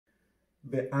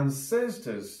The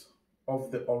ancestors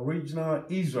of the original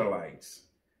Israelites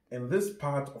in this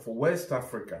part of West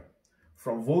Africa,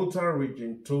 from Volta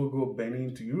region, Togo,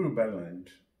 Benin to Yoruba land,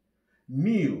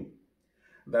 knew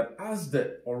that as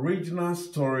the original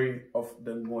story of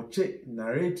the Notsi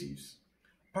narratives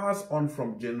passed on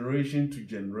from generation to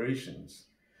generations,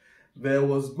 there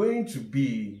was going to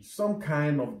be some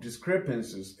kind of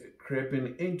discrepancies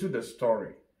creeping into the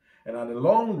story. And at the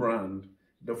long run,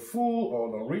 the full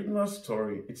or the original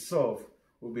story itself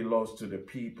will be lost to the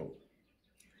people.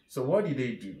 So what did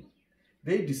they do?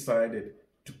 They decided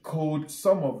to code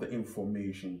some of the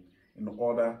information in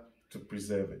order to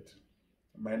preserve it.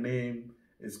 My name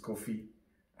is Kofi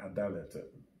Adalete.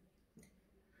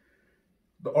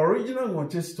 The original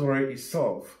Notsi story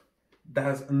itself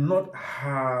does not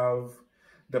have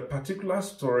the particular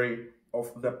story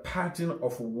of the parting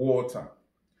of water,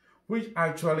 which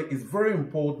actually is very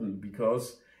important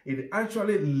because it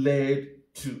actually led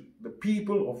to the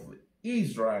people of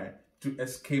Israel to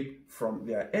escape from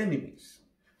their enemies.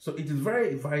 So it is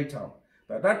very vital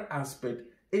that that aspect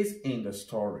is in the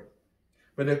story.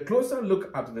 But a closer look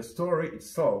at the story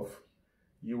itself,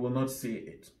 you will not see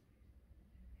it.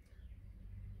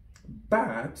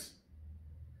 But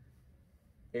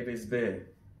it is there.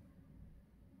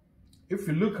 If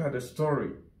you look at the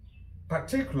story,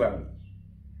 particularly,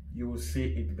 you will see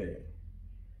it there.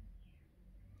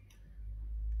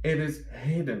 It is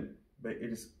hidden, but it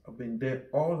has been there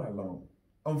all along.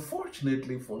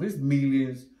 Unfortunately, for these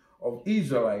millions of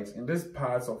Israelites in these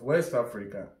parts of West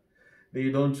Africa, they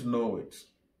don't know it.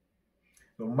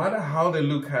 No matter how they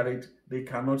look at it, they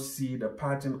cannot see the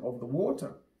pattern of the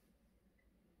water.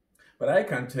 But I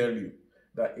can tell you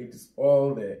that it is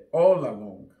all there, all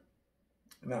along.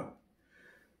 Now,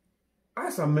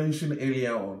 as I mentioned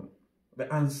earlier on,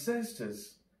 the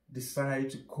ancestors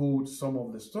decide to code some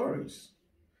of the stories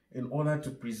in order to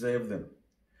preserve them.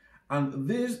 And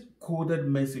these coded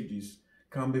messages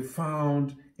can be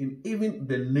found in even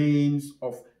the names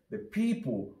of the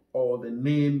people or the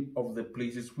name of the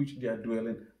places which they are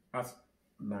dwelling at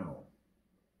now.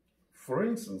 For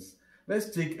instance, let's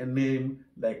take a name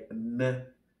like Negedu.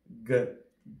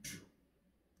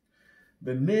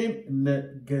 The name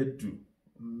Negedu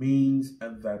means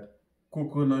that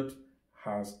coconut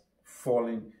has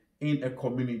fallen in a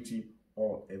community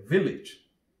or a village.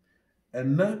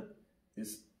 And Ne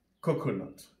is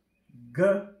coconut. G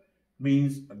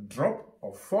means a drop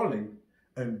or falling,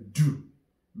 and Du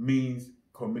means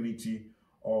community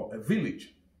or a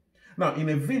village. Now, in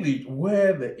a village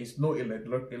where there is no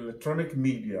electronic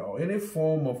media or any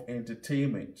form of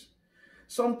entertainment,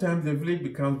 sometimes the village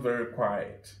becomes very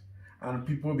quiet and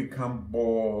people become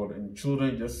bored and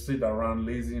children just sit around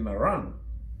lazing around.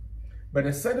 But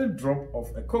a sudden drop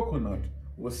of a coconut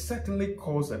will certainly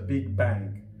cause a big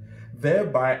bang,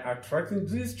 thereby attracting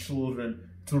these children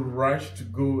to rush to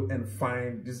go and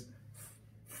find this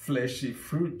fleshy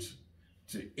fruit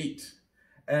to eat.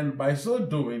 And by so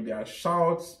doing, their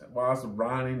shouts whilst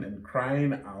running and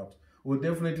crying out will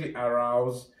definitely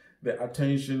arouse the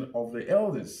attention of the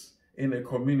elders in a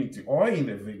community or in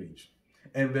a village.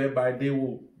 And thereby they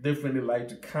will definitely like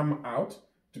to come out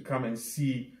to come and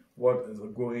see what is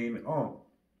going on.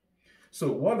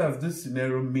 So what does this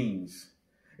scenario mean?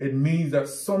 It means that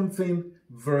something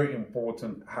very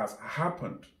important has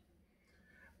happened.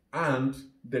 And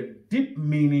the deep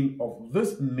meaning of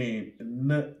this name,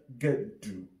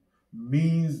 Negedu,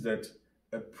 means that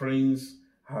a prince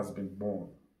has been born.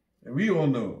 And we all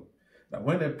know that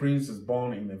when a prince is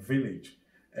born in a village,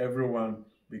 everyone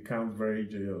becomes very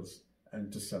joyous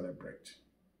and to celebrate.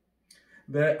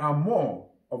 There are more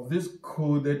of these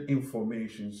coded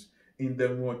informations in the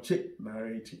Notsi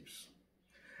narratives.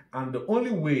 And the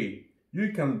only way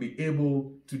you can be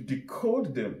able to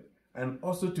decode them and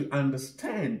also to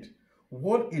understand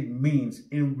what it means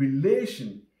in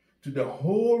relation to the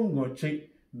whole Notsi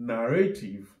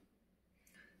narrative,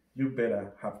 you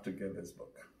better have to get this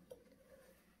book.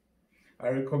 I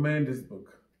recommend this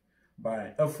book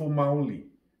by Efomawuli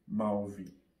Malvi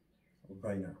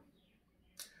VENYA.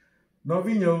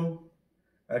 Novinyo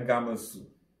agamasu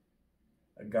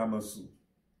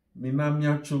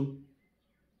minamyacho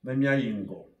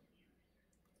namyayingo.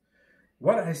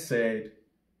 What I said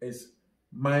is,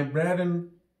 my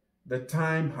brethren, the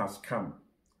time has come.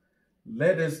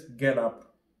 Let us get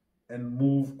up and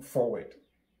move forward.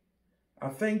 I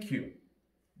thank you.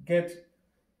 Get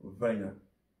VENYA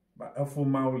by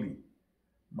Efomawuli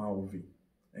Malvi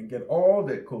and get all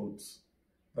the codes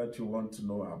that you want to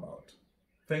know about.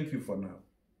 Thank you for now.